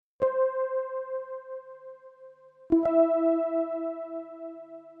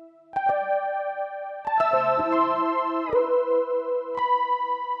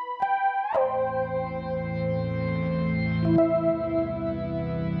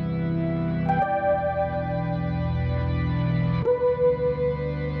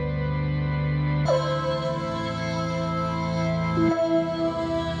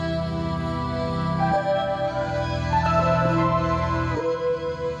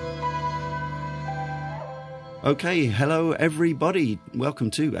Okay, hello everybody.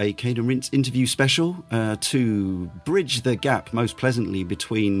 Welcome to a Cane and Rinse interview special to bridge the gap most pleasantly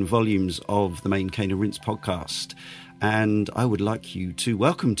between volumes of the main Cane and Rinse podcast. And I would like you to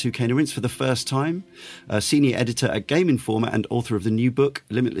welcome to Cane and Rinse for the first time, senior editor at Game Informer and author of the new book,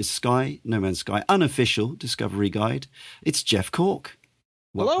 Limitless Sky, No Man's Sky, Unofficial Discovery Guide. It's Jeff Cork.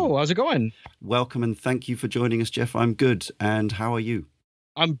 Welcome. Hello, how's it going? Welcome and thank you for joining us, Jeff. I'm good. And how are you?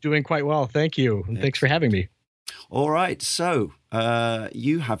 I'm doing quite well, thank you. And thanks for having me. All right, so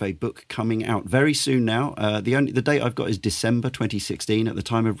you have a book coming out very soon now. The date I've got is December 2016. At the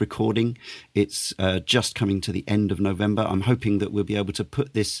time of recording, it's just coming to the end of November. I'm hoping that we'll be able to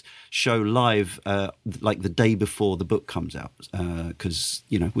put this show live like the day before the book comes out, because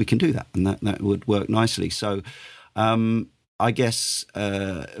we can do that, and that would work nicely. So. I guess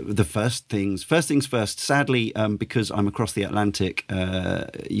the first things first. Sadly, because I'm across the Atlantic,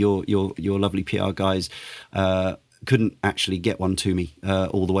 your lovely PR guys couldn't actually get one to me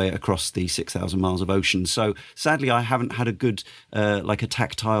all the way across the 6,000 miles of ocean. So sadly, I haven't had a good like a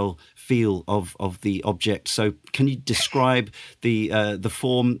tactile feel of the object. So can you describe the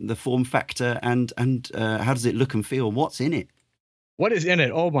form factor and how does it look and feel? What's in it? What is in it?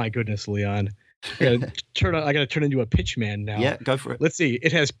 Oh my goodness, Leon. I gotta turn into a pitch man now. Yeah, go for it. Let's see.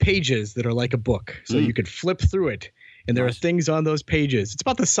 It has pages that are like a book, so you could flip through it, and there are things on those pages. It's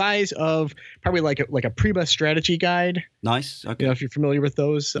about the size of probably like a Prima strategy guide. Nice. Okay. If you're familiar with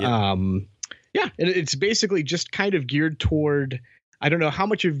those. Yeah. It's basically just kind of geared toward. I don't know how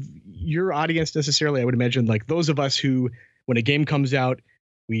much of your audience necessarily. I would imagine like those of us who, when a game comes out,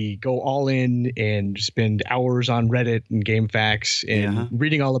 we go all in and spend hours on Reddit and GameFAQs and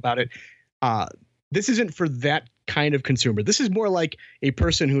reading all about it. This isn't for that kind of consumer. This is more like a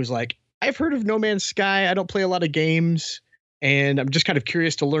person who's like, I've heard of No Man's Sky. I don't play a lot of games, and I'm just kind of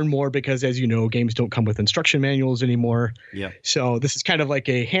curious to learn more because, as you know, games don't come with instruction manuals anymore. Yeah. So this is kind of like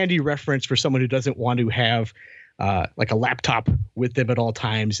a handy reference for someone who doesn't want to have like a laptop with them at all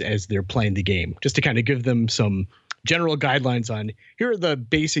times as they're playing the game, just to kind of give them some general guidelines on here are the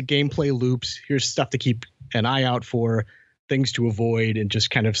basic gameplay loops. Here's stuff to keep an eye out for, things to avoid, and just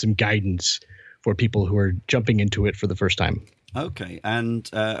kind of some guidance for people who are jumping into it for the first time. Okay, and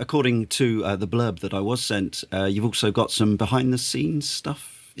according to the blurb that I was sent, you've also got some behind-the-scenes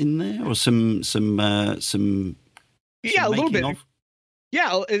stuff in there, or some a little bit. Of?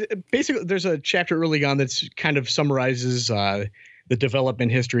 Yeah, basically, there's a chapter early on that's kind of summarizes the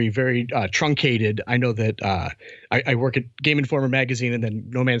development history, very truncated. I know that I work at Game Informer magazine, and then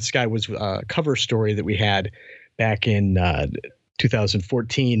No Man's Sky was a cover story that we had back in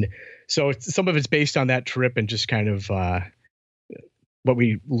 2014. So some of it's based on that trip and just kind of what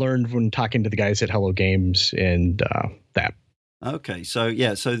we learned when talking to the guys at Hello Games and that. Okay, so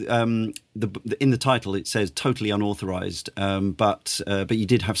yeah, so in the title it says totally unauthorized, but you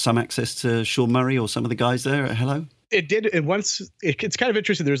did have some access to Sean Murray or some of the guys there at Hello? It did. And once it's kind of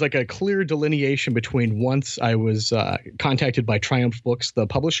interesting. There's like a clear delineation between once I was contacted by Triumph Books, the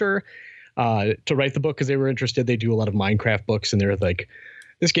publisher, to write the book because they were interested. They do a lot of Minecraft books, and they're like,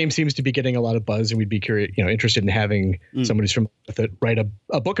 this game seems to be getting a lot of buzz, and we'd be curious, interested in having someone who's familiar with it write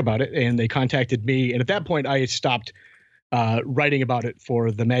a book about it. And they contacted me, and at that point, I stopped writing about it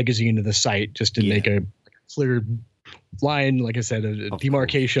for the magazine and the site just to make a clear line, like I said, a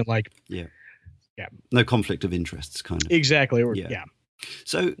demarcation, like no conflict of interests, kind of. Exactly.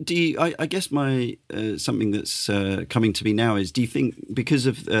 So do you, I guess my something that's coming to me now is, do you think because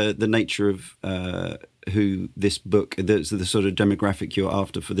of the nature of who this book, the sort of demographic you're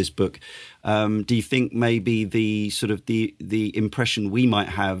after for this book, do you think maybe the sort of the impression we might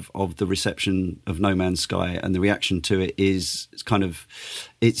have of the reception of No Man's Sky and the reaction to it is kind of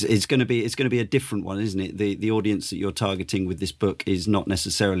it's going to be a different one, isn't it? The audience that you're targeting with this book is not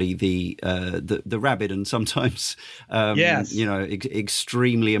necessarily the rabid and sometimes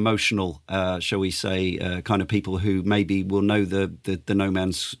extremely emotional, shall we say, kind of people who maybe will know the No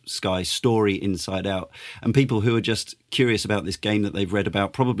Man's Sky story inside out, and people who are just curious about this game that they've read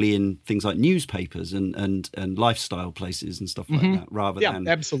about probably in things like newspapers and lifestyle places and stuff like that, rather than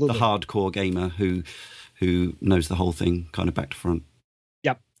absolutely the hardcore gamer who knows the whole thing kind of back to front.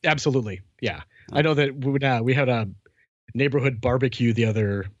 Yep. Absolutely. Yeah. I know that we had a neighborhood barbecue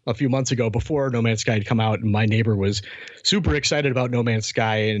a few months ago before No Man's Sky had come out, and my neighbor was super excited about No Man's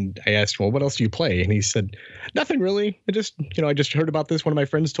Sky, and I asked, well, what else do you play? And he said, nothing really. I just heard about this. One of my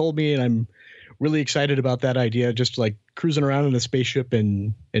friends told me, and I'm really excited about that idea, just like cruising around in a spaceship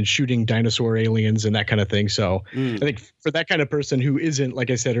and shooting dinosaur aliens and that kind of thing. So I think for that kind of person who isn't, like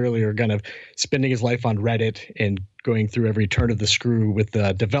I said earlier, kind of spending his life on Reddit and going through every turn of the screw with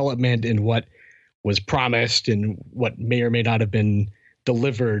the development and what was promised and what may or may not have been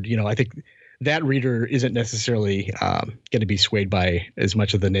delivered, I think that reader isn't necessarily going to be swayed by as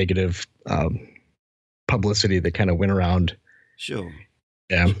much of the negative publicity that kind of went around. Sure.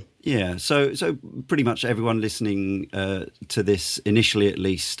 Yeah. Yeah, so pretty much everyone listening to this, initially at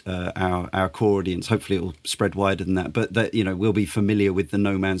least, our core audience, hopefully it will spread wider than that, but that will be familiar with the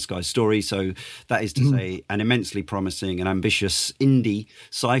No Man's Sky story. So that is to say, an immensely promising and ambitious indie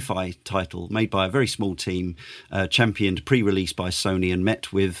sci-fi title made by a very small team, championed pre-release by Sony, and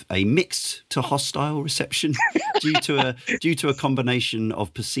met with a mixed to hostile reception due to a combination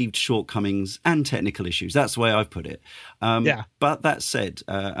of perceived shortcomings and technical issues. That's the way I've put it. But that said,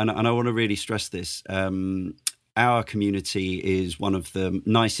 and I want to really stress this, our community is one of the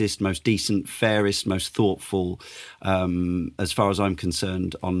nicest, most decent, fairest, most thoughtful, as far as I'm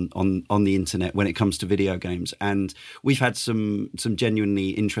concerned, on the internet when it comes to video games. And we've had some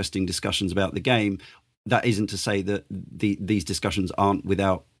genuinely interesting discussions about the game. That isn't to say that these discussions aren't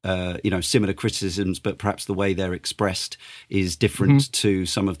without similar criticisms, but perhaps the way they're expressed is different to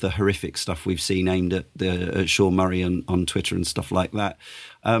some of the horrific stuff we've seen aimed at Sean Murray on Twitter and stuff like that.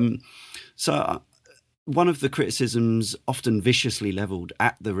 So one of the criticisms often viciously leveled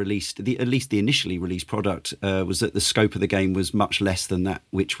at the release, at least the initially released product, was that the scope of the game was much less than that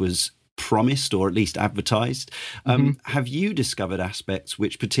which was promised or at least advertised. Have you discovered aspects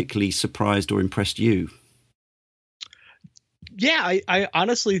which particularly surprised or impressed you? Yeah, I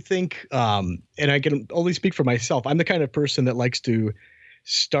honestly think, and I can only speak for myself, I'm the kind of person that likes to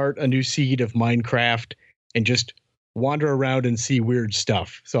start a new seed of Minecraft and just wander around and see weird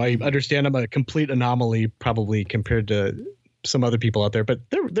stuff. So I understand I'm a complete anomaly probably compared to some other people out there, but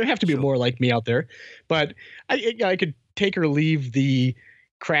there have to be more like me out there. But I could take or leave the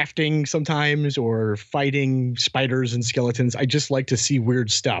crafting sometimes or fighting spiders and skeletons. I just like to see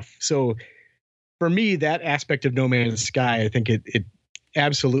weird stuff. So for me, that aspect of No Man's Sky, I think it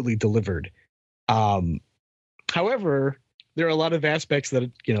absolutely delivered. However, there are a lot of aspects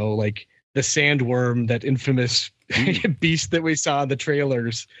that, like the sandworm, that infamous beast that we saw in the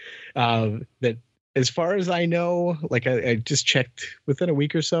trailers, that as far as I know, like I just checked within a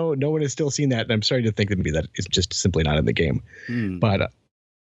week or so, no one has still seen that. And I'm sorry to think that maybe that is just simply not in the game. But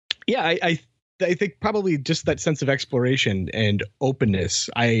yeah, I think probably just that sense of exploration and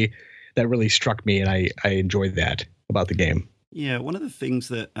openness, that really struck me, and I enjoyed that about the game. Yeah, one of the things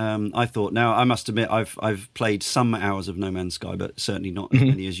that I thought. Now, I must admit, I've played some hours of No Man's Sky, but certainly not as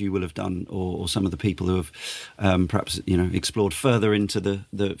many as you will have done, or some of the people who have perhaps explored further into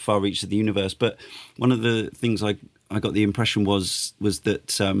the far reach of the universe. But one of the things I got the impression was that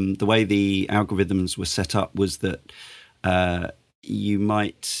the way the algorithms were set up was that you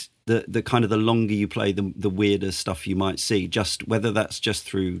might. The kind of the longer you play, the weirder stuff you might see. Just whether that's just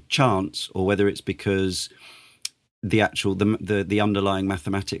through chance or whether it's because the underlying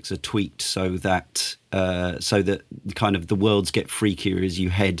mathematics are tweaked so that kind of the worlds get freakier as you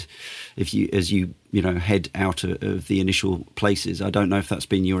head out of the initial places. I don't know if that's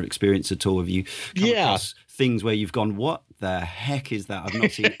been your experience at all. Have you come across things where you've gone, what the heck is that? I've not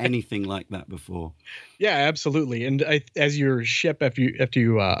seen anything like that before. Yeah, absolutely. And as your ship, after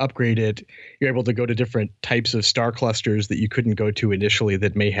you upgrade it, you're able to go to different types of star clusters that you couldn't go to initially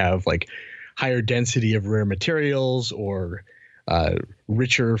that may have like higher density of rare materials or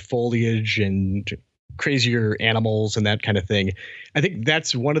richer foliage and crazier animals and that kind of thing. I think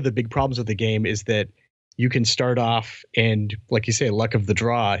that's one of the big problems of the game is that you can start off and, like you say, luck of the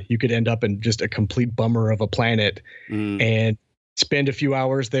draw, you could end up in just a complete bummer of a planet and spend a few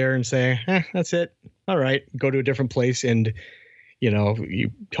hours there and say, that's it. All right, go to a different place. And,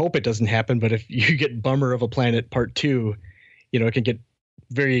 you hope it doesn't happen. But if you get bummer of a planet part 2, it can get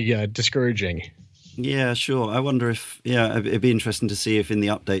very discouraging. Yeah, sure. I wonder if, it'd be interesting to see if in the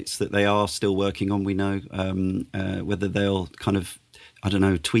updates that they are still working on, we know whether they'll kind of, I don't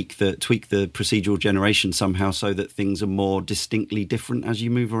know, tweak the procedural generation somehow so that things are more distinctly different as you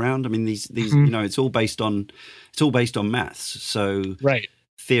move around. I mean, these it's all based on maths. So right.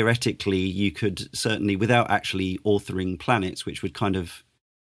 Theoretically, you could certainly, without actually authoring planets, which would kind of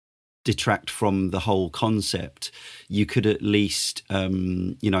detract from the whole concept. You could at least,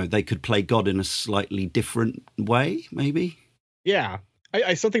 they could play God in a slightly different way, maybe. Yeah.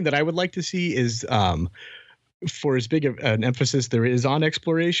 I something that I would like to see is, for as big of an emphasis there is on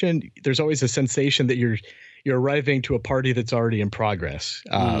exploration, there's always a sensation that you're arriving to a party that's already in progress.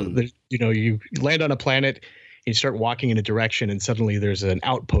 You land on a planet and you start walking in a direction, and suddenly there's an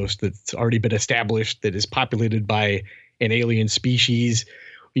outpost that's already been established that is populated by an alien species.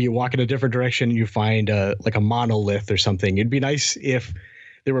 You walk in a different direction and you find like a monolith or something. It'd be nice if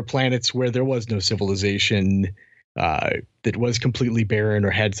there were planets where there was no civilization, that was completely barren or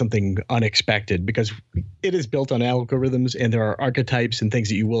had something unexpected, because it is built on algorithms and there are archetypes and things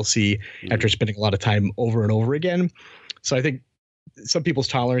that you will see after spending a lot of time over and over again. So I think some people's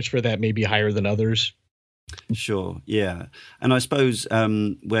tolerance for that may be higher than others. Sure, yeah. And I suppose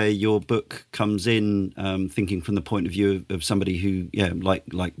where your book comes in, thinking from the point of view of somebody who, like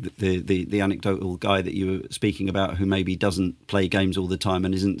the anecdotal guy that you were speaking about, who maybe doesn't play games all the time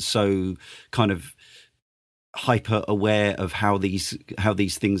and isn't so kind of hyper aware of how these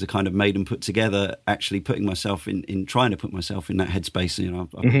things are kind of made and put together, actually trying to put myself in that headspace.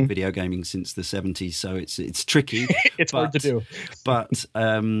 I've been video gaming since the 70s, so it's tricky. It's hard to do. But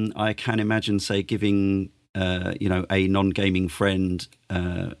I can imagine, say, giving a non-gaming friend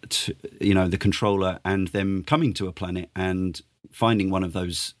the controller and them coming to a planet and finding one of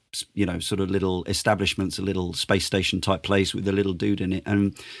those sort of little establishments, a little space station type place with a little dude in it,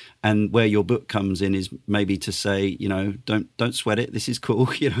 and where your book comes in is maybe to say, don't sweat it, this is cool.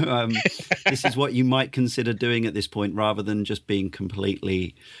 This is what you might consider doing at this point, rather than just being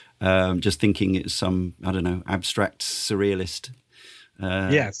completely just thinking it's some, I don't know, abstract surrealist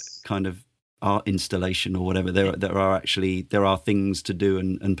kind of art installation or whatever. There are things to do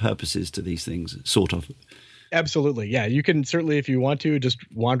and purposes to these things, sort of. Absolutely. Yeah. You can certainly, if you want to, just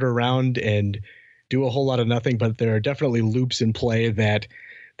wander around and do a whole lot of nothing, but there are definitely loops in play that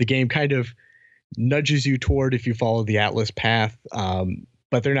the game kind of nudges you toward if you follow the Atlas path.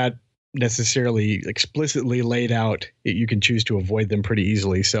 But they're not necessarily explicitly laid out. You can choose to avoid them pretty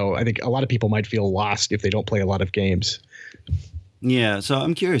easily. So I think a lot of people might feel lost if they don't play a lot of games. Yeah. So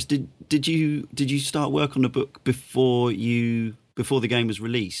I'm curious, did you start work on the book before the game was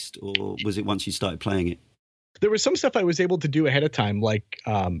released, or was it once you started playing it? There was some stuff I was able to do ahead of time, like,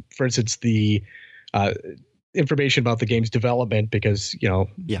 for instance, the information about the game's development, because,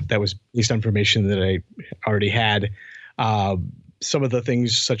 that was at least information that I already had. Some of the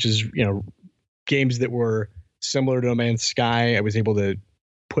things such as, games that were similar to No Man's Sky, I was able to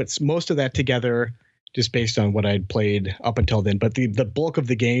put most of that together just based on what I'd played up until then. But the bulk of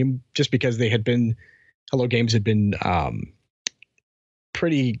the game, just because Hello Games had been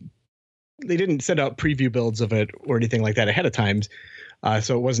they didn't send out preview builds of it or anything like that ahead of time.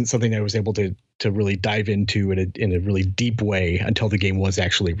 So it wasn't something I was able to really dive into in a really deep way until the game was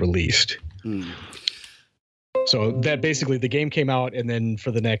actually released. So that basically the game came out, and then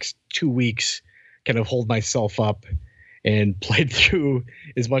for the next 2 weeks, kind of hold myself up and played through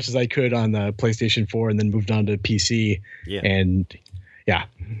as much as I could on the PlayStation 4, and then moved on to PC. Yeah. And yeah.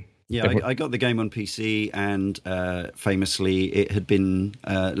 Yeah, I got the game on PC, and famously it had been,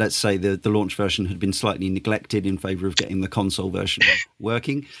 let's say the launch version had been slightly neglected in favor of getting the console version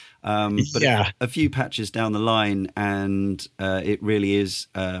working. But a few patches down the line, and it really is,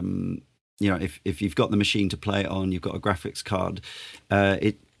 if you've got the machine to play it on, you've got a graphics card,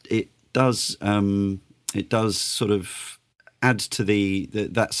 it does sort of add to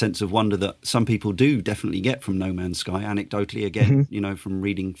that sense of wonder that some people do definitely get from No Man's Sky. Anecdotally, again, from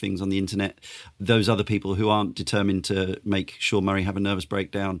reading things on the internet, those other people who aren't determined to make Sean Murray have a nervous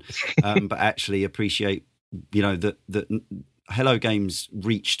breakdown, but actually appreciate, that Hello Games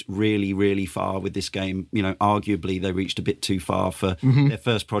reached really, really far with this game. Arguably they reached a bit too far for their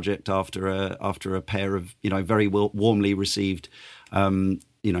first project after a pair of, very warmly received,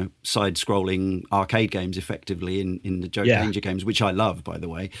 side-scrolling arcade games, effectively in the Joe Danger games, which I love, by the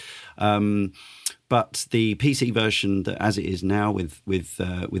way. But the PC version, that as it is now, with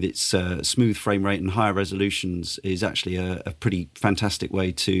its smooth frame rate and higher resolutions, is actually a pretty fantastic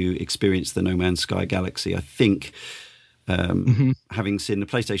way to experience the No Man's Sky galaxy. I think, having seen the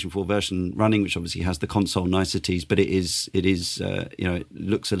PlayStation 4 version running, which obviously has the console niceties, but it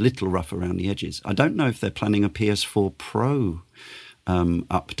looks a little rough around the edges. I don't know if they're planning a PS4 Pro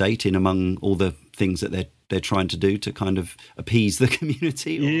update in among all the things that they're trying to do to kind of appease the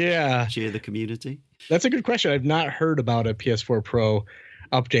community or cheer the community. That's a good question. I've not heard about a PS4 Pro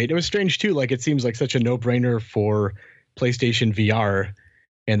update. It was strange too. Like, it seems like such a no-brainer for PlayStation VR,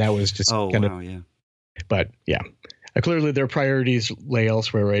 and that was just But yeah, clearly their priorities lay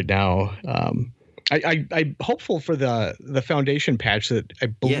elsewhere right now. I'm hopeful for the Foundation patch that I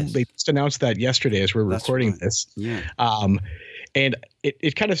believe they just announced that yesterday as we're recording this. Yeah. And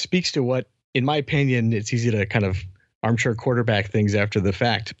it kind of speaks to what, in my opinion, it's easy to kind of armchair quarterback things after the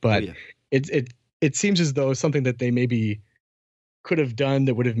fact, but it seems as though something that they maybe could have done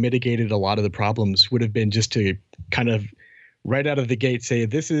that would have mitigated a lot of the problems would have been just to kind of right out of the gate say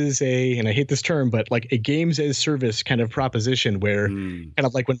this is and I hate this term, but like a games as service kind of proposition where kind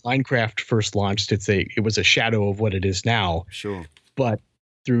of like when Minecraft first launched, it was a shadow of what it is now. Sure. But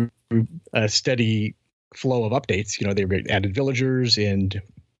through a steady flow of updates, they added villagers and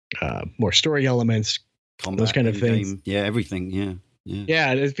more story elements, combat, those kind of things. Yeah, everything.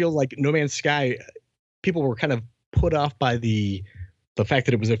 Yeah. It feels like No Man's Sky, people were kind of put off by the fact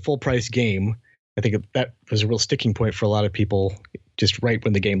that it was a full price game. I think that was a real sticking point for a lot of people just right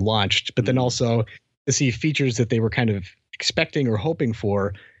when the game launched. But then also to see features that they were kind of expecting or hoping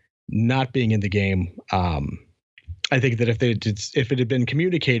for not being in the game. I think that if it had been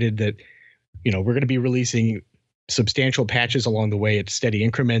communicated that, we're going to be releasing substantial patches along the way at steady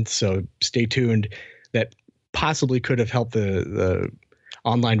increments, so stay tuned, that possibly could have helped the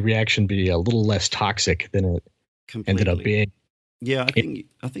online reaction be a little less toxic than it ended up being. Yeah,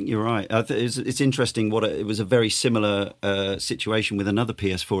 I think you're right. It's interesting. It was a very similar situation with another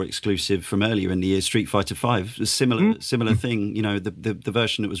PS4 exclusive from earlier in the year, Street Fighter V. A similar thing. The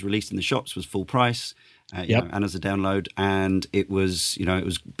version that was released in the shops was full price, and as a download, and it was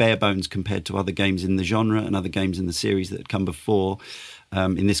bare bones compared to other games in the genre and other games in the series that had come before.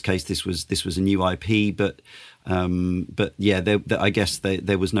 In this case, this was a new IP, but yeah, I guess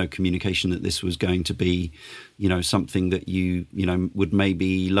there was no communication that this was going to be, something that you would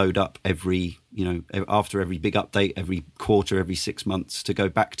maybe load up every, after every big update, every quarter, every 6 months to go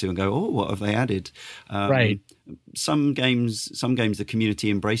back to and go, oh, what have they added? Right. Some games, the community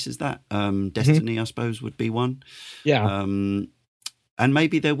embraces that. Destiny, I suppose, would be one. Yeah. And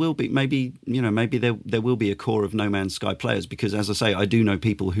maybe there will be, there will be a core of No Man's Sky players, because, as I say, I do know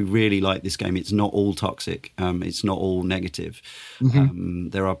people who really like this game. It's not all toxic. It's not all negative.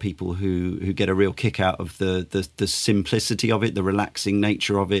 There are people who get a real kick out of the simplicity of it, the relaxing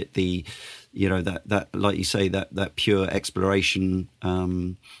nature of it, that like you say, that pure exploration,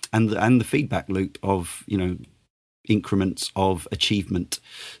 and the feedback loop of increments of achievement.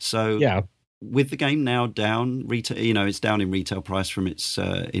 So yeah. With the game now down, retail, it's down in retail price from its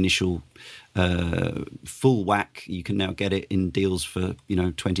initial full whack. You can now get it in deals for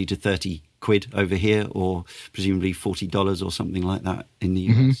 20 to 30 quid over here, or presumably $40 or something like that in the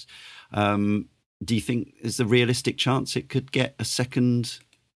US. Do you think is a realistic chance it could get a second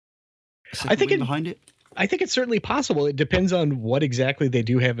I think behind it? I think it's certainly possible. It depends on what exactly they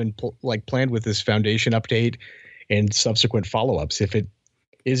do have planned with this Foundation update and subsequent follow-ups. If it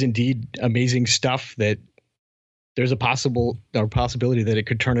is indeed amazing stuff, that there's a possibility that it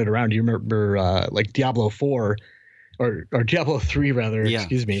could turn it around. Do you remember like Diablo 4 or Diablo 3 rather,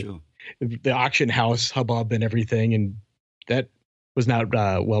 excuse me, sure. The auction house hubbub and everything, and that was not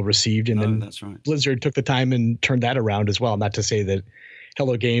well received. And then that's right. Blizzard took the time and turned that around as well. Not to say that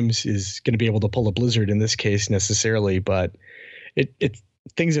Hello Games is going to be able to pull a Blizzard in this case necessarily, but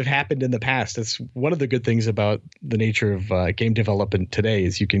things have happened in the past. That's one of the good things about the nature of game development today,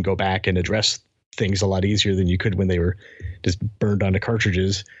 is you can go back and address things a lot easier than you could when they were just burned onto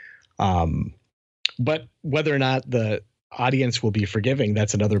cartridges. But whether or not the audience will be forgiving,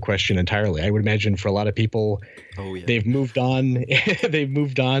 that's another question entirely. I would imagine for a lot of people, they've moved on.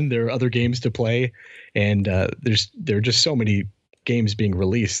 There are other games to play, and there are just so many games being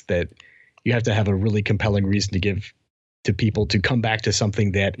released that you have to have a really compelling reason to give to people to come back to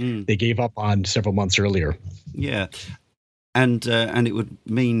something that they gave up on several months earlier. Yeah. And it would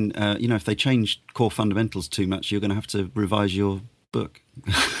mean, if they change core fundamentals too much, you're going to have to revise your book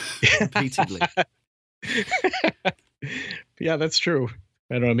repeatedly. Yeah, that's true.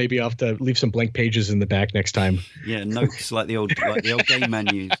 I don't know. Maybe I'll have to leave some blank pages in the back next time. Yeah, notes like the old game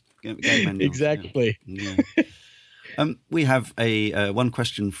manuals. Exactly. Yeah. We have one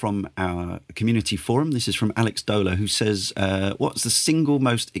question from our community forum. This is from Alex Dola, who says, what's the single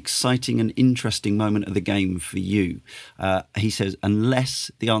most exciting and interesting moment of the game for you? He says, unless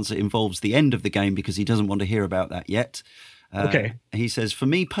the answer involves the end of the game, because he doesn't want to hear about that yet. Okay. He says, for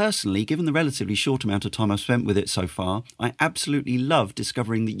me personally, given the relatively short amount of time I've spent with it so far, I absolutely loved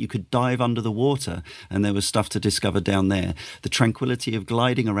discovering that you could dive under the water and there was stuff to discover down there. The tranquility of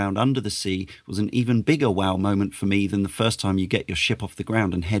gliding around under the sea was an even bigger wow moment for me than the first time you get your ship off the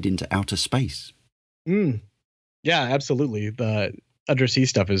ground and head into outer space. Yeah, absolutely. undersea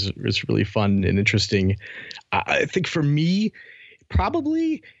stuff is really fun and interesting. I think for me,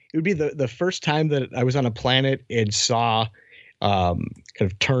 probably it would be the first time that I was on a planet and saw, kind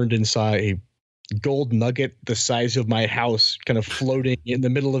of turned and saw a gold nugget the size of my house kind of floating in the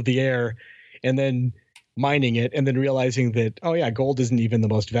middle of the air, and then mining it, and then realizing that, oh yeah, gold isn't even the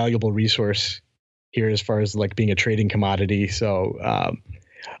most valuable resource here as far as like being a trading commodity. So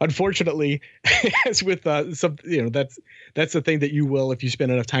unfortunately, as with some, that's the thing that you will, if you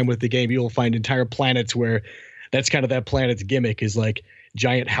spend enough time with the game, you'll find entire planets where that's kind of that planet's gimmick, is like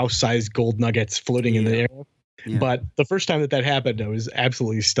giant house-sized gold nuggets floating in the air. Yeah. But the first time that happened, I was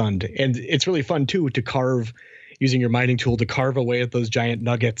absolutely stunned. And it's really fun, too, to carve, using your mining tool to carve away at those giant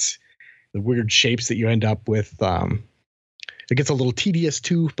nuggets, the weird shapes that you end up with. It gets a little tedious,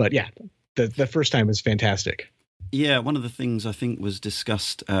 too. But yeah, the first time was fantastic. Yeah, one of the things I think was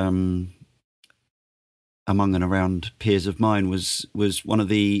discussed among and around peers of mine was one of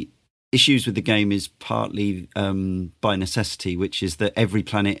the issues with the game is partly by necessity, which is that every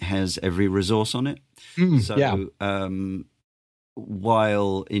planet has every resource on it.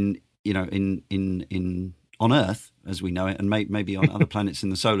 While on Earth, as we know it, and maybe on other planets in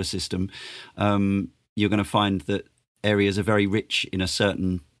the solar system, you're going to find that areas are very rich in a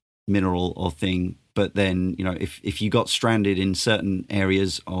certain mineral or thing. But then, if you got stranded in certain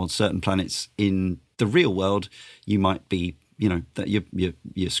areas or certain planets in the real world, you might be, that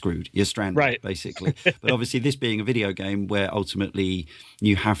you're screwed, you're stranded, right, basically. But obviously, this being a video game where ultimately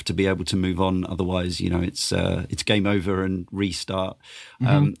you have to be able to move on, otherwise, it's game over and restart.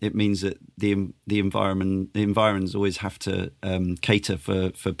 Mm-hmm. It means that the environments always have to cater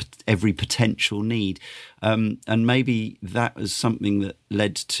for every potential need, and maybe that was something that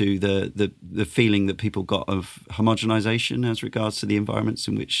led to the feeling that people got of homogenization as regards to the environments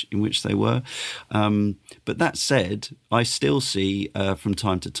in which they were. But that said, I still see from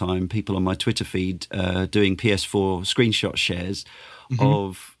time to time people on my Twitter feed doing PS4 screenshot shares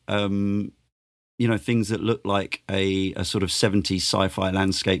of things that look like a sort of 70s sci-fi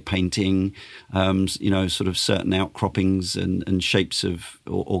landscape painting, sort of certain outcroppings and shapes of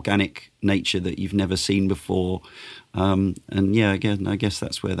organic nature that you've never seen before. Again, I guess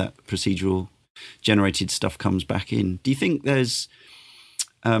that's where that procedural generated stuff comes back in. Do you think there's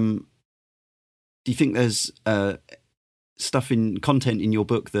stuff in content in your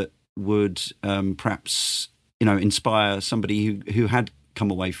book that would perhaps inspire somebody who had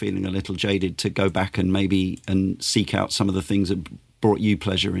come away feeling a little jaded to go back and seek out some of the things that brought you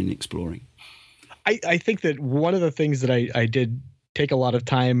pleasure in exploring? I think that one of the things that I did take a lot of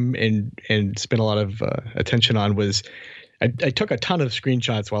time and spend a lot of attention on was I took a ton of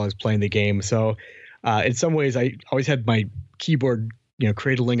screenshots while I was playing the game. So in some ways, I always had my keyboard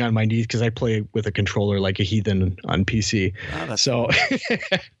cradling on my knees because I play with a controller like a heathen on PC. Oh, so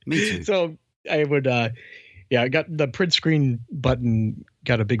me too. So I would, I got the print screen button,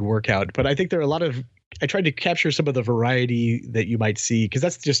 got a big workout. But I think there are a lot of, I tried to capture some of the variety that you might see, because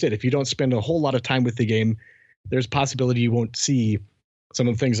that's just it. If you don't spend a whole lot of time with the game, there's a possibility you won't see some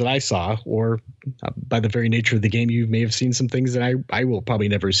of the things that I saw, or by the very nature of the game, you may have seen some things that I will probably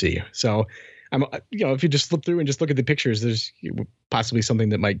never see. So if you just flip through and just look at the pictures, there's possibly something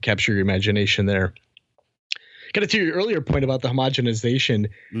that might capture your imagination there. Kind of to your earlier point about the homogenization,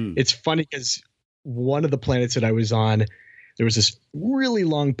 it's funny because one of the planets that I was on, there was this really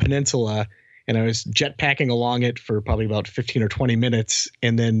long peninsula, and I was jetpacking along it for probably about 15 or 20 minutes,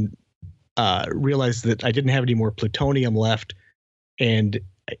 and then realized that I didn't have any more plutonium left, and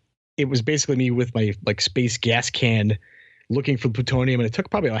it was basically me with my space gas can looking for plutonium, and it took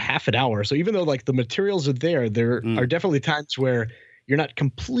probably a half an hour. So even though the materials are there are definitely times where you're not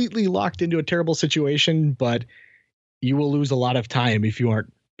completely locked into a terrible situation, but you will lose a lot of time if you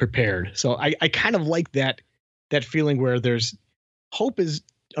aren't prepared. So I kind of like that feeling where there's hope is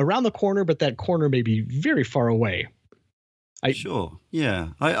around the corner, but that corner may be very far away. Sure. Yeah.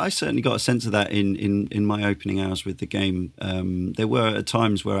 I certainly got a sense of that in my opening hours with the game. There were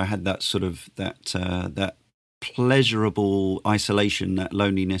times where I had that sort of that pleasurable isolation, that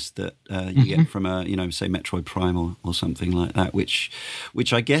loneliness that you get from a say Metroid Prime or something like that, which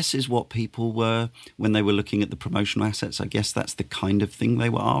I guess is what people were when they were looking at the promotional assets. I guess that's the kind of thing they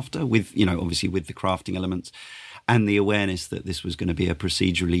were after, with obviously with the crafting elements and the awareness that this was going to be a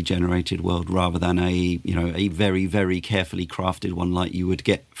procedurally generated world rather than a very, very carefully crafted one like you would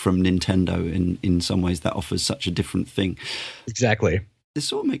get from Nintendo. In some ways that offers such a different thing. Exactly.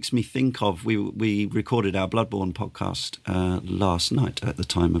 this all makes me think of, we recorded our Bloodborne podcast last night at the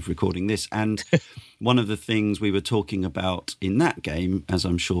time of recording this, and one of the things we were talking about in that game, as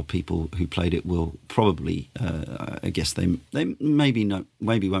I'm sure people who played it will probably, I guess they maybe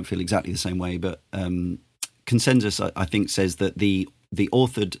won't feel exactly the same way, but consensus I think says that the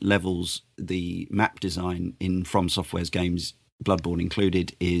authored levels, the map design in From Software's games, Bloodborne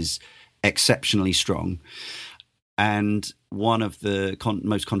included, is exceptionally strong. And one of the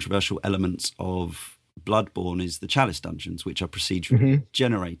most controversial elements of Bloodborne is the Chalice dungeons, which are procedurally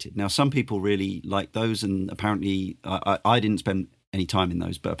generated. Now, some people really like those, and apparently I didn't spend any time in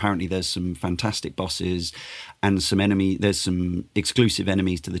those, but apparently there's some fantastic bosses and there's some exclusive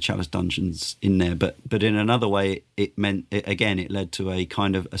enemies to the Chalice dungeons in there. But in another way, it led to a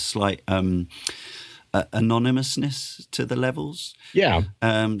kind of a slight anonymousness to the levels. Yeah.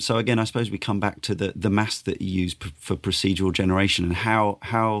 So again, I suppose we come back to the math that you use for procedural generation, and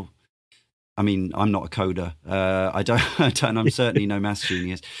how. I mean, I'm not a coder. I'm certainly no maths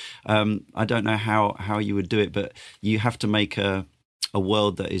genius. I don't know how you would do it, but you have to make a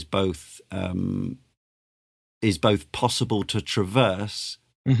world that is both possible to traverse,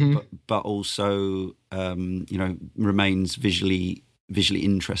 but also remains visually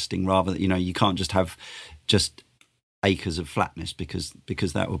interesting. Rather, you can't just have just acres of flatness because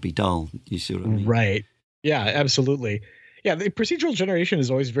that would be dull. You see what I mean? Right. Yeah, absolutely. Yeah, the procedural generation is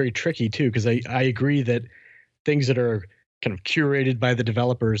always very tricky too, because I agree that things that are kind of curated by the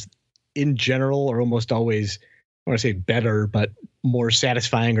developers in general are almost always, I want to say better, but more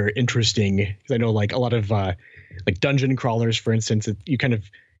satisfying or interesting. Because I know like a lot of like dungeon crawlers, for instance, you kind of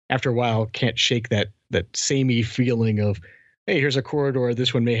after a while can't shake that samey feeling of, hey, here's a corridor.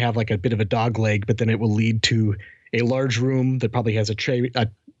 This one may have like a bit of a dog leg, but then it will lead to a large room that probably has a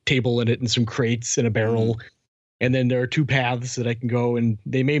table in it and some crates and a barrel. And then there are two paths that I can go, and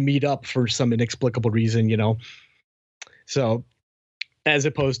they may meet up for some inexplicable reason, So as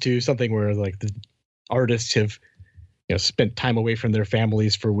opposed to something where like the artists have, spent time away from their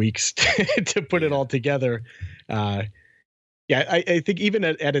families for weeks to put it all together. I think even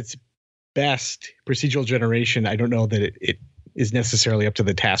at its best, procedural generation, I don't know that it is necessarily up to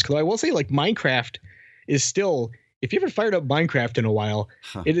the task. Though I will say like Minecraft is still, if you ever fired up Minecraft in a while,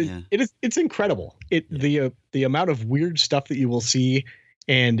 it's incredible. The amount of weird stuff that you will see,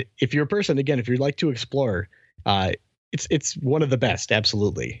 and if you're a person, again, if you like to explore, it's one of the best,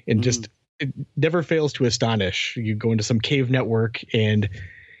 absolutely, and just it never fails to astonish. You go into some cave network, and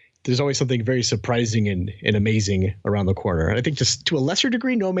there's always something very surprising and amazing around the corner. I think just to a lesser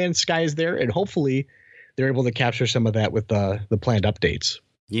degree, No Man's Sky is there, and hopefully they're able to capture some of that with the planned updates.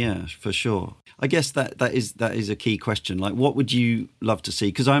 Yeah, for sure. I guess that is a key question. Like, what would you love to see?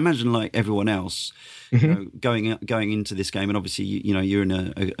 Because I imagine, like everyone else, going into this game, and obviously, you're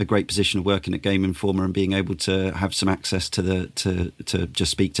in a great position of working at Game Informer and being able to have some access to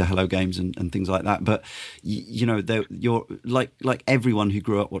just speak to Hello Games and things like that. But you're like everyone who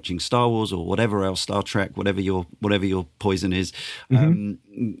grew up watching Star Wars or whatever else, Star Trek, whatever your poison is.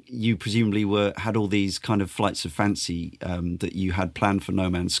 You presumably had all these kind of flights of fancy that you had planned for No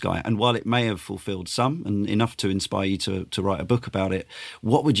Man's Sky, and while it may have fulfilled some and enough to inspire you to write a book about it,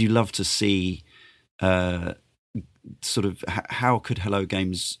 what would you love to see? Sort of how could Hello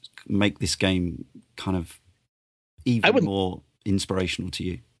Games make this game kind of even more inspirational to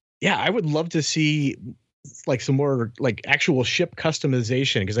you? Yeah, I would love to see like some more like actual ship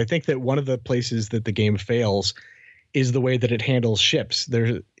customization, because I think that one of the places that the game fails is the way that it handles ships.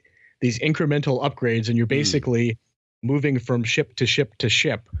 There's these incremental upgrades, and you're basically moving from ship to ship to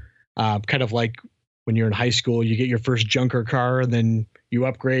ship, kind of like when you're in high school, you get your first junker car and then you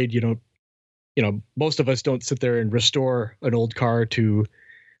upgrade. Most of us don't sit there and restore an old car to,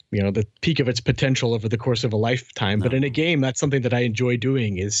 the peak of its potential over the course of a lifetime. No. But in a game, that's something that I enjoy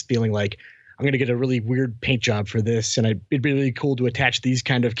doing, is feeling like I'm going to get a really weird paint job for this. And it'd be really cool to attach these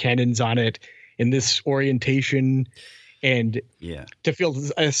kind of cannons on it in this orientation, and to feel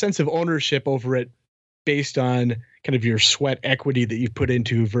a sense of ownership over it based on kind of your sweat equity that you've put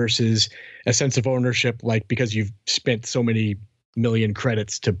into, versus a sense of ownership like because you've spent so many million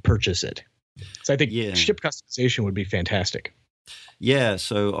credits to purchase it. So I think ship customization would be fantastic. Yeah.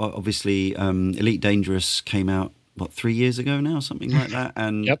 So obviously, Elite Dangerous came out 3 years ago now, something like that,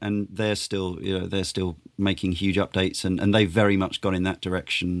 and and they're still making huge updates, and they've very much gone in that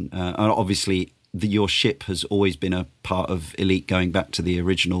direction. And obviously, your ship has always been a part of Elite, going back to the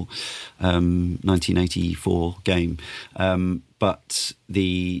original 1984 game, but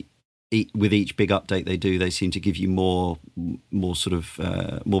the with each big update they do, they seem to give you more sort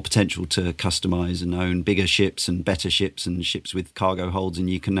of more potential to customize and own bigger ships and better ships and ships with cargo holds, and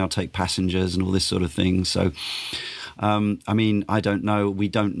you can now take passengers and all this sort of thing. So, I mean, I don't know. We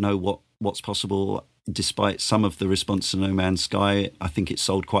don't know what's possible. Despite some of the response to No Man's Sky, I think it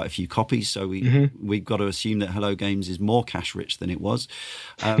sold quite a few copies. So we've got to assume that Hello Games is more cash rich than it was.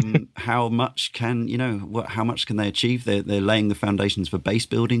 How much can how much can they achieve? They're laying the foundations for base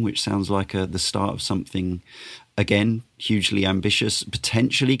building, which sounds like the start of something again hugely ambitious,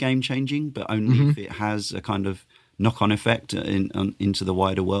 potentially game changing, but only if it has a kind of knock on effect into the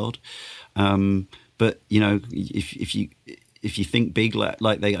wider world. But if you think big,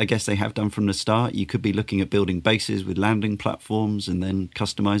 like I guess they have done from the start, you could be looking at building bases with landing platforms and then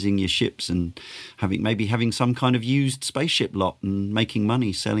customizing your ships and having some kind of used spaceship lot and making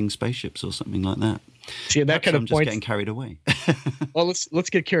money selling spaceships or something like that. See, that kind of just getting carried away. Well, let's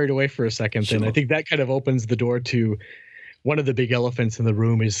get carried away for a second. Sure. Then I think that kind of opens the door to one of the big elephants in the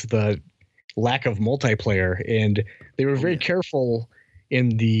room is the lack of multiplayer, and they were very careful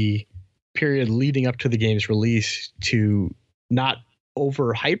in the period leading up to the game's release to not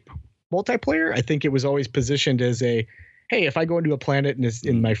overhype multiplayer. I think it was always positioned as hey, if I go into a planet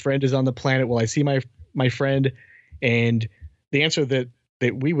and my friend is on the planet, will I see my friend? And the answer that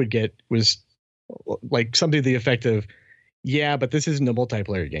we would get was like something to the effect of, yeah, but this isn't a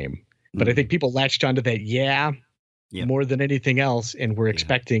multiplayer game. But I think people latched onto that more than anything else, and were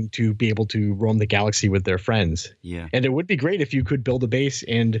expecting to be able to roam the galaxy with their friends. Yeah. And it would be great if you could build a base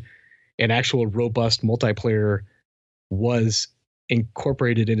and an actual robust multiplayer was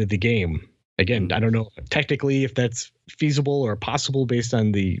incorporated into the game. Again, I don't know technically if that's feasible or possible based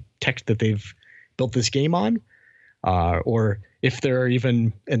on the tech that they've built this game on, or if there are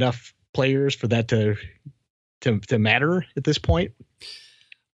even enough players for that to matter at this point.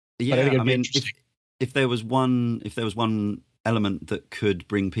 Yeah, I mean, if there was one element that could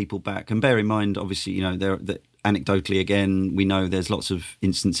bring people back, and bear in mind, obviously, anecdotally, again, we know there's lots of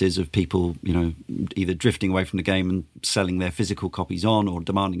instances of people, either drifting away from the game and selling their physical copies on or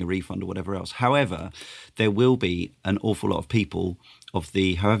demanding a refund or whatever else. However, there will be an awful lot of people of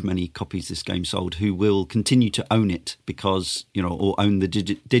the however many copies this game sold who will continue to own it because, or own the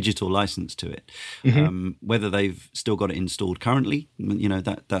digital license to it. Whether they've still got it installed currently,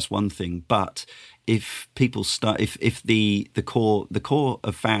 that's one thing. But if people if the core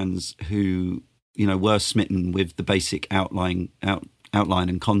of fans who were smitten with the basic outline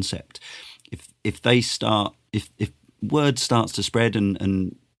and concept, if word starts to spread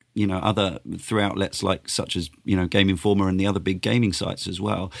and other through outlets such as Game Informer and the other big gaming sites as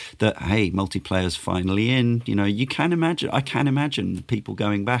well, that hey, multiplayer's finally in, I can imagine people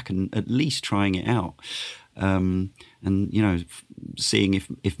going back and at least trying it out, and seeing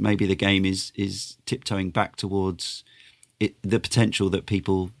if maybe the game is tiptoeing back towards the potential that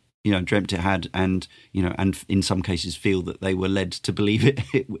people dreamt it had, and in some cases feel that they were led to believe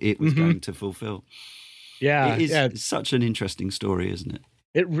it was going to fulfill. Yeah, it is such an interesting story, isn't it?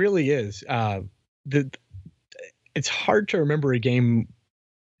 It really is. It's hard to remember a game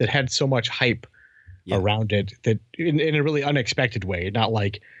that had so much hype around it, that in a really unexpected way. Not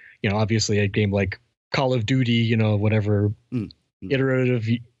like, obviously a game like Call of Duty, whatever iterative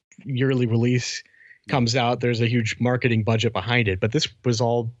yearly release comes out, there's a huge marketing budget behind it. But this was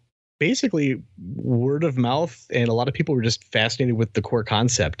all basically word of mouth, and a lot of people were just fascinated with the core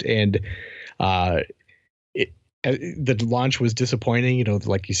concept. And the launch was disappointing.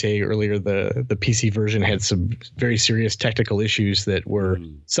 Like you say earlier, the PC version had some very serious technical issues that were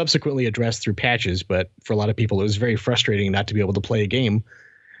subsequently addressed through patches. But for a lot of people, it was very frustrating not to be able to play a game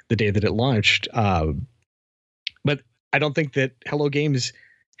the day that it launched. But I don't think that Hello Games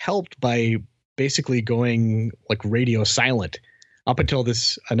helped by basically going like radio silent up until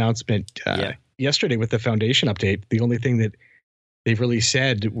this announcement yesterday with the Foundation update. The only thing that they've really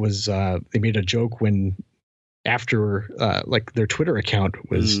said was they made a joke when after their Twitter account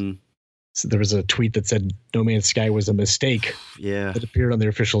was so there was a tweet that said No Man's Sky was a mistake. Yeah, that appeared on their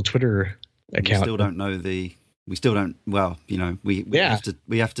official Twitter account. We still don't know we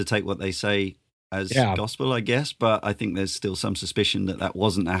have to take what they say as gospel, I guess, but I think there's still some suspicion that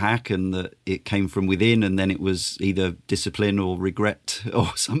wasn't a hack and that it came from within, and then it was either discipline or regret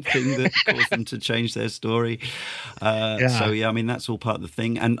or something that caused them to change their story. So I mean, that's all part of the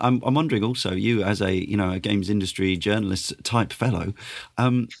thing. And I'm wondering also, you as a games industry journalist type fellow,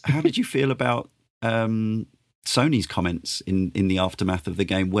 how did you feel about Sony's comments in the aftermath of the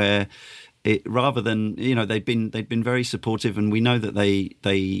game, where it, rather than they'd been very supportive, and we know that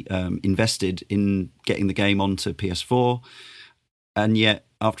they invested in getting the game onto PS4. and yet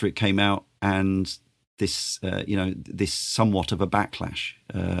after it came out and this this somewhat of a backlash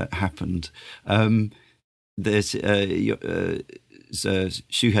happened. There's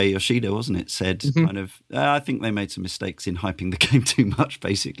Shuhei Yoshida, wasn't it, said kind of, I think they made some mistakes in hyping the game too much,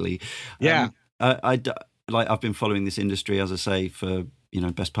 basically. Yeah. I've been following this industry, as I say, for,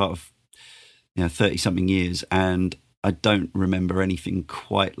 best part of, 30 something years. And I don't remember anything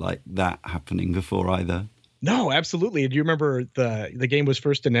quite like that happening before either. No, absolutely. Do you remember the game was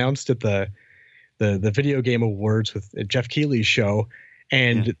first announced at the Video Game Awards with Jeff Keighley's show,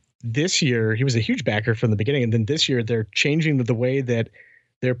 and this year he was a huge backer from the beginning, and then this year they're changing the way that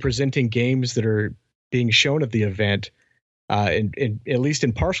they're presenting games that are being shown at the event, and at least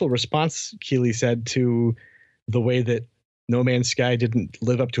in partial response, Keighley said, to the way that No Man's Sky didn't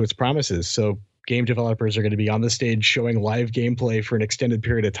live up to its promises. So game developers are going to be on the stage showing live gameplay for an extended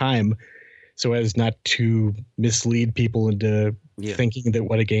period of time, so as not to mislead people into thinking that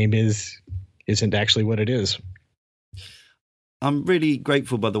what a game isn't actually what it is. I'm really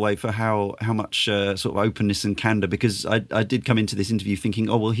grateful, by the way, for how much sort of openness and candor, because I did come into this interview thinking,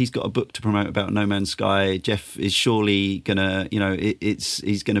 oh, well, he's got a book to promote about No Man's Sky. Jeff is surely gonna,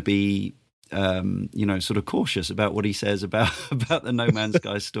 he's gonna be, sort of cautious about what he says about the No Man's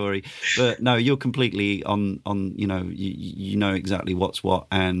Sky story. But no, you're completely on. You know exactly what's what,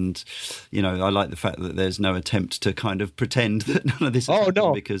 and I like the fact that there's no attempt to kind of pretend that none of this has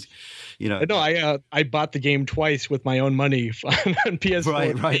happened, because. No, I bought the game twice with my own money on PS4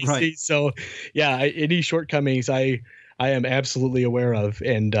 and PC. Right. So, yeah, any shortcomings I am absolutely aware of,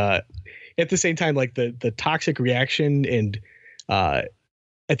 and at the same time, like the toxic reaction, and I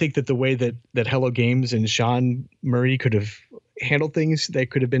think that the way that Hello Games and Sean Murray could have handled things, they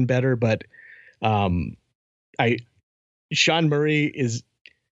could have been better. But Sean Murray is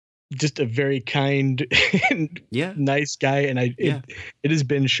just a very kind and nice guy, and it has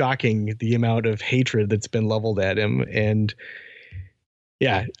been shocking the amount of hatred that's been leveled at him, and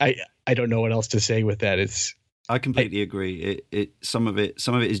I don't know what else to say with that. I completely agree. Some of it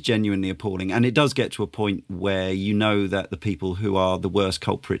is genuinely appalling, and it does get to a point where that the people who are the worst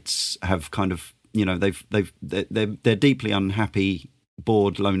culprits have kind of they're deeply unhappy,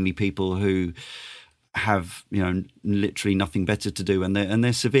 bored, lonely people who have literally nothing better to do, and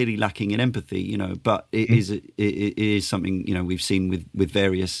they're severely lacking in empathy, but it is something we've seen with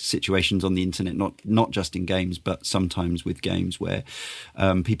various situations on the internet, not just in games, but sometimes with games where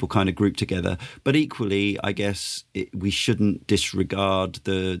people kind of group together. But equally, I guess we shouldn't disregard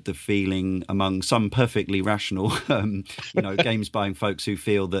the feeling among some perfectly rational games buying folks who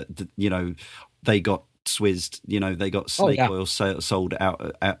feel that they got swizzed, they got snake oil sold out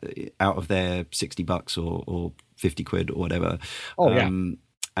of their $60 or 50 quid or whatever. And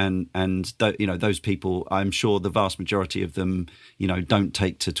those people, I'm sure the vast majority of them, don't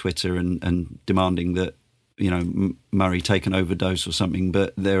take to Twitter and demanding that Murray take an overdose or something.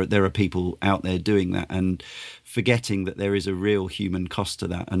 But there are people out there doing that and forgetting that there is a real human cost to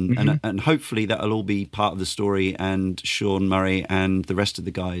that, and hopefully that'll all be part of the story. And Sean Murray and the rest of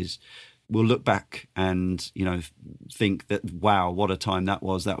the guys will look back and think that, wow, what a time that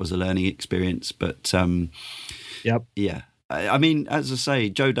was a learning experience. But I mean, as I say,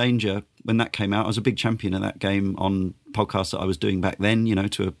 Joe Danger, when that came out, I was a big champion of that game on podcasts that I was doing back then,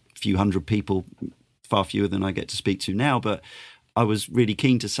 to a few hundred people, far fewer than I get to speak to now. But I was really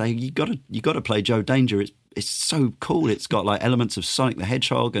keen to say, you got to play Joe Danger. It's so cool. It's got like elements of Sonic the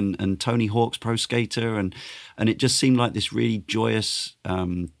Hedgehog and Tony Hawk's Pro Skater, and it just seemed like this really joyous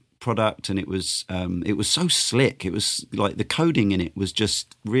product, and it was so slick. It was like the coding in it was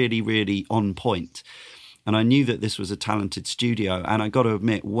just really, really on point. And I knew that this was a talented studio. And I got to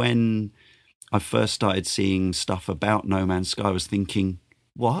admit, when I first started seeing stuff about No Man's Sky, I was thinking,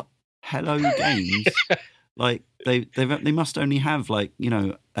 what? Hello Games? Like they must only have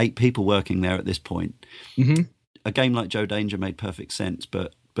 8 people working there at this point. A game like Joe Danger made perfect sense,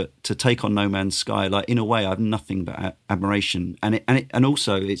 but to take on No Man's Sky, in a way, I have nothing but admiration, and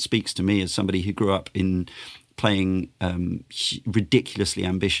also it speaks to me as somebody who grew up in playing ridiculously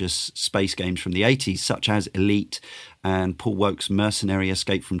ambitious space games from the 80s, such as Elite and Paul Woke's Mercenary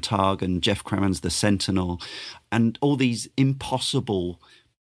Escape from Targ and Jeff Crammond's The Sentinel, and all these impossible,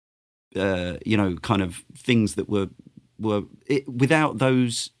 kind of things that were without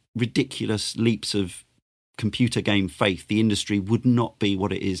those ridiculous leaps of computer game faith, the industry would not be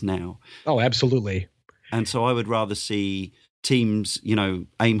what it is now. Oh, absolutely. And so I would rather see teams,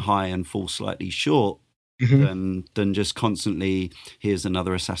 aim high and fall slightly short than just constantly, here's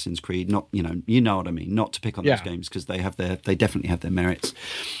another Assassin's Creed. Not, you know what I mean? Not to pick on those games, because they definitely have their merits.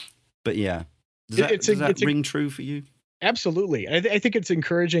 But yeah, does that ring true for you? Absolutely. I think it's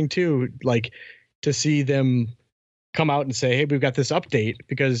encouraging too, like to see them come out and say, "Hey, we've got this update,"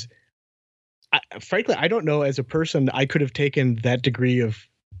 because frankly, I don't know as a person I could have taken that degree of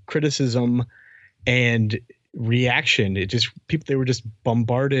criticism and reaction. It just people they were just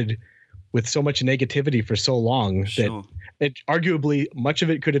bombarded with so much negativity for so long Sure. that it arguably much of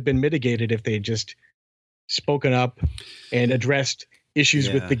it could have been mitigated if they had just spoken up and addressed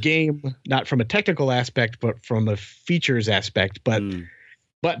issues with the game, not from a technical aspect, but from a features aspect.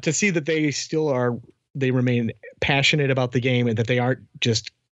 But to see that they remain passionate about the game and that they aren't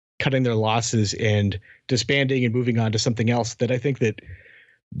just cutting their losses and disbanding and moving on to something else, that I think that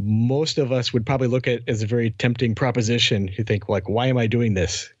most of us would probably look at as a very tempting proposition. You think, like, why am I doing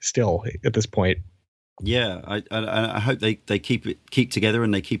this still at this point? Yeah, I hope they keep together,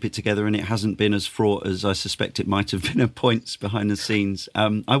 and they keep it together, and it hasn't been as fraught as I suspect it might have been at points behind the scenes.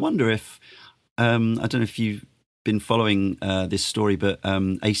 I wonder if I don't know if you've been following this story, but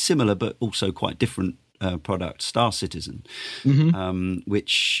a similar but also quite different product, Star Citizen,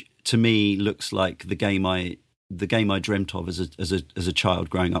 which to me looks like the game I dreamt of as a child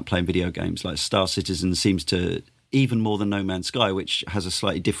growing up playing video games. Like Star Citizen seems to, even more than No Man's Sky, which has a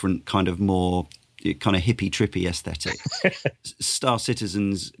slightly different kind of more kind of hippie trippy aesthetic. Star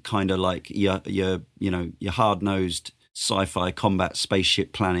Citizen's kind of like your hard nosed sci-fi combat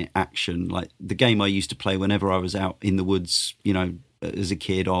spaceship planet action, like the game I used to play whenever I was out in the woods, as a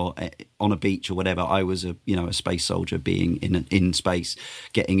kid or on a beach or whatever. I was a space soldier being in space,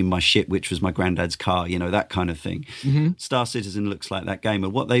 getting in my ship, which was my granddad's car, that kind of thing. Star Citizen looks like that game,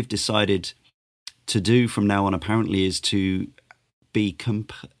 and what they've decided to do from now on apparently is to be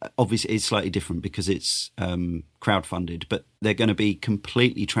obviously it's slightly different because it's crowdfunded, but they're going to be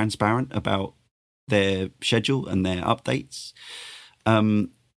completely transparent about their schedule and their updates. I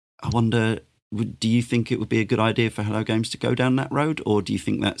wonder, do you think it would be a good idea for Hello Games to go down that road, or do you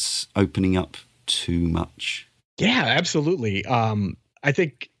think that's opening up too much? Yeah, absolutely. I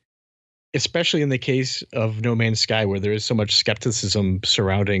think, especially in the case of No Man's Sky, where there is so much skepticism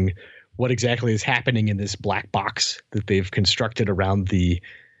surrounding what exactly is happening in this black box that they've constructed around the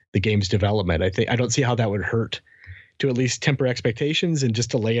game's development. I don't see how that would hurt to at least temper expectations and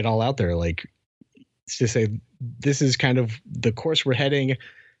just to lay it all out there. Like, to say, this is kind of the course we're heading.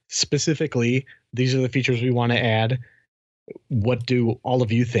 Specifically, these are the features we want to add. What do all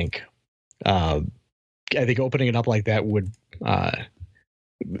of you think? I think opening it up like that would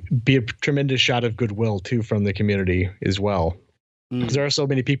be a tremendous shot of goodwill too from the community as well. Because there are so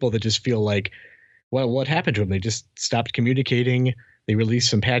many people that just feel like, well, what happened to them? They just stopped communicating. They released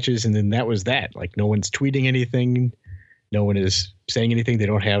some patches, and then that was that. Like, no one's tweeting anything. No one is saying anything. They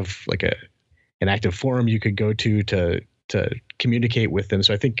don't have like an active forum you could go to communicate with them.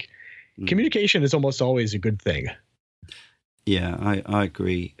 So I think communication is almost always a good thing. Yeah, I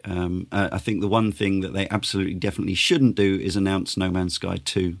agree. I think the one thing that they absolutely definitely shouldn't do is announce No Man's Sky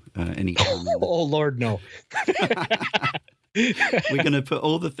 2 anytime. Oh, Lord, no. We're going to put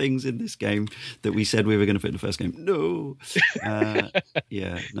all the things in this game that we said we were going to put in the first game. No.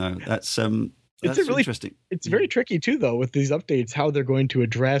 That's really interesting. It's very tricky too, though, with these updates, how they're going to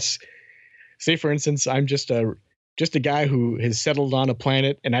address, say, for instance, I'm just a guy who has settled on a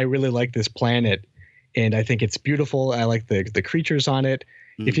planet, and I really like this planet, and I think it's beautiful. I like the creatures on it.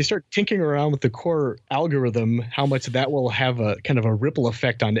 If you start tinkering around with the core algorithm, how much that will have a kind of a ripple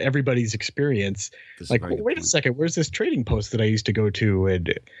effect on everybody's experience. Like, well, wait a second, where's this trading post that I used to go to?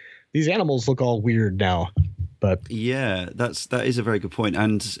 And these animals look all weird now. But yeah, that is a very good point.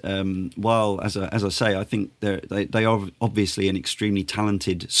 And while, as I say, I think they are obviously an extremely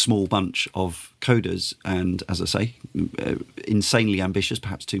talented small bunch of coders, and as I say, insanely ambitious,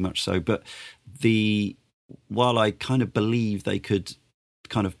 perhaps too much so. But while I kind of believe they could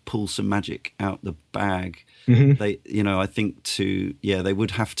kind of pull some magic out the bag, I think they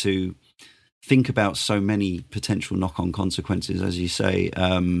would have to think about so many potential knock-on consequences, as you say.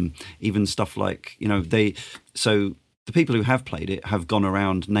 Even stuff like, so the people who have played it have gone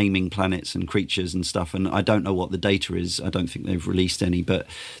around naming planets and creatures and stuff, and I don't know what the data is. I don't think they've released any, but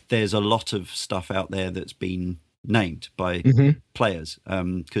there's a lot of stuff out there that's been named by players,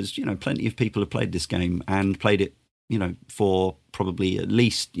 because plenty of people have played this game and played it for probably at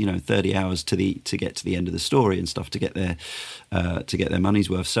least 30 hours to get to the end of the story and stuff, to get their money's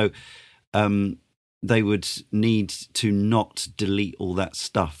worth. So they would need to not delete all that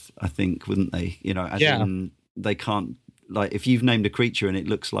stuff, I think, wouldn't they? In they can't, like, if you've named a creature and it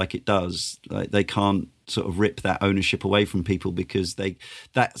looks like it does, like, they can't sort of rip that ownership away from people, because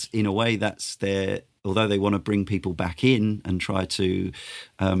that's in a way that's their, although they want to bring people back in and try to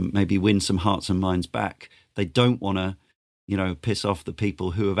maybe win some hearts and minds back, they don't want to piss off the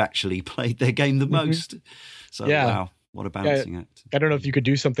people who have actually played their game the most. So, wow, what a balancing act. I don't know if you could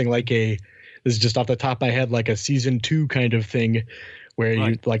do something like this is just off the top of my head, like a season 2 kind of thing where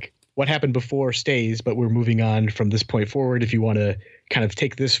you like what happened before stays, but we're moving on from this point forward. If you want to kind of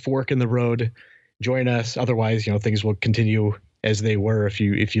take this fork in the road, join us. Otherwise, things will continue as they were if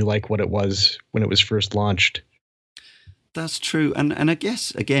you like what it was when it was first launched. That's true. And I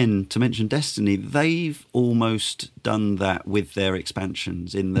guess, again, to mention Destiny, they've almost done that with their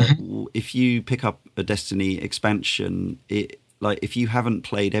expansions in that if you pick up a Destiny expansion, if you haven't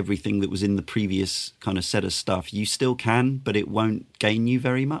played everything that was in the previous kind of set of stuff, you still can, but it won't gain you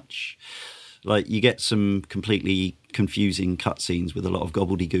very much. Like, you get some completely confusing cutscenes with a lot of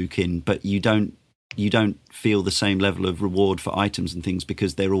gobbledygook in, but you don't feel the same level of reward for items and things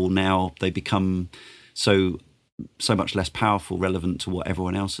because they become so much less powerful, relevant to what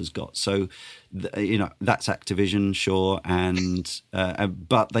everyone else has got. So, that's Activision, sure, and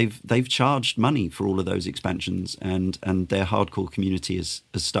but they've charged money for all of those expansions, and their hardcore community has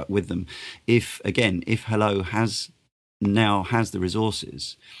stuck with them. If Hello has the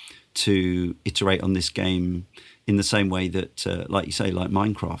resources to iterate on this game in the same way that, like you say, like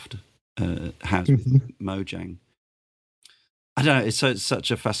Minecraft has with Mojang. I don't know. It's such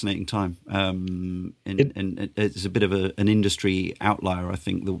a fascinating time, and it's a bit of an industry outlier. I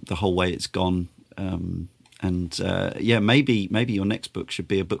think the whole way it's gone, maybe your next book should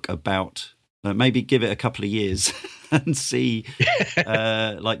be a book about. Maybe give it a couple of years and see,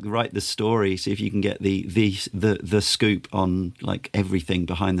 write the story. See if you can get the scoop on like everything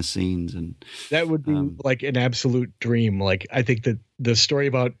behind the scenes, and that would be like an absolute dream. Like, I think that the story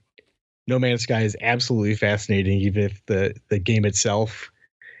about No Man's Sky is absolutely fascinating, even if the game itself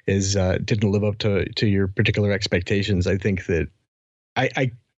didn't live up to your particular expectations. I think that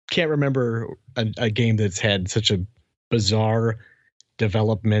I can't remember a game that's had such a bizarre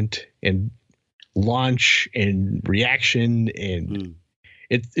development and launch and reaction, and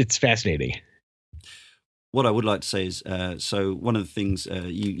it's fascinating. What I would like to say is, so one of the things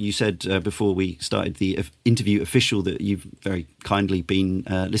you said before we started the interview official that you've very kindly been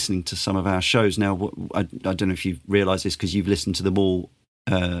listening to some of our shows. Now, I don't know if you've realised this because you've listened to them all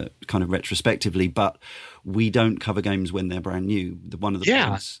kind of retrospectively, but we don't cover games when they're brand new. One of the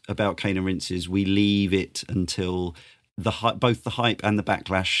things about Cane and Rinse is we leave it until both the hype and the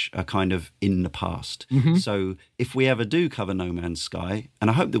backlash are kind of in the past. So if we ever do cover No Man's Sky, and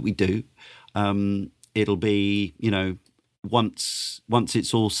I hope that we do, it'll be, once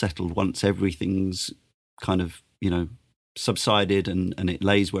it's all settled, once everything's kind of, subsided and it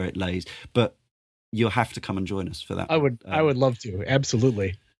lays where it lays. But you'll have to come and join us for that. I would love to.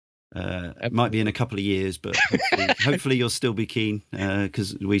 Absolutely. It might be in a couple of years, but hopefully you'll still be keen,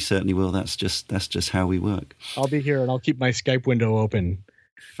 because we certainly will. That's just how we work. I'll be here, and I'll keep my Skype window open.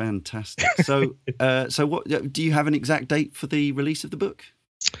 Fantastic. So, what do you have an exact date for the release of the book?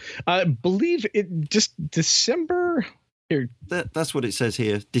 I believe it just December. Here. That's what it says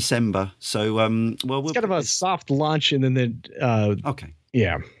here, December. So, it's kind of a soft launch, and then okay,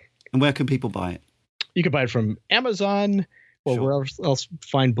 yeah. And where can people buy it? You can buy it from Amazon. Well, sure. Where else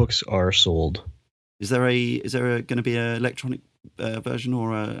fine books are sold. Is there going to be an electronic version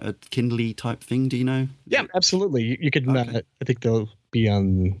or a Kindle type thing? Do you know? Yeah, absolutely. You could. Okay. I think they'll be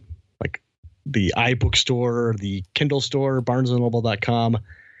on like the iBookstore, the Kindle store, BarnesandNoble.com,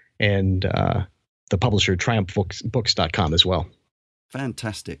 and the publisher TriumphBooks.com as well.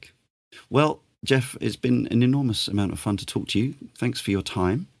 Fantastic. Well, Jeff, it's been an enormous amount of fun to talk to you. Thanks for your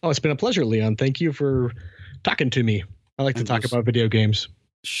time. Oh, it's been a pleasure, Leon. Thank you for talking to me. I like to talk about video games.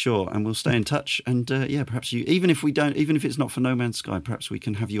 Sure, and we'll stay in touch. And perhaps even if it's not for No Man's Sky, perhaps we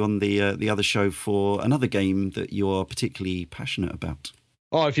can have you on the other show for another game that you're particularly passionate about.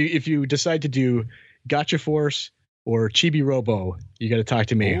 Oh, if you decide to do Gotcha Force or Chibi Robo, you got to talk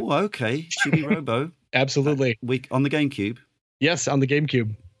to me. Oh, okay, Chibi Robo. Absolutely. On the GameCube. Yes, on the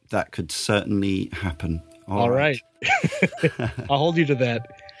GameCube. That could certainly happen. All right. I'll hold you to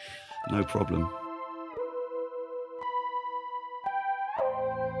that. No problem.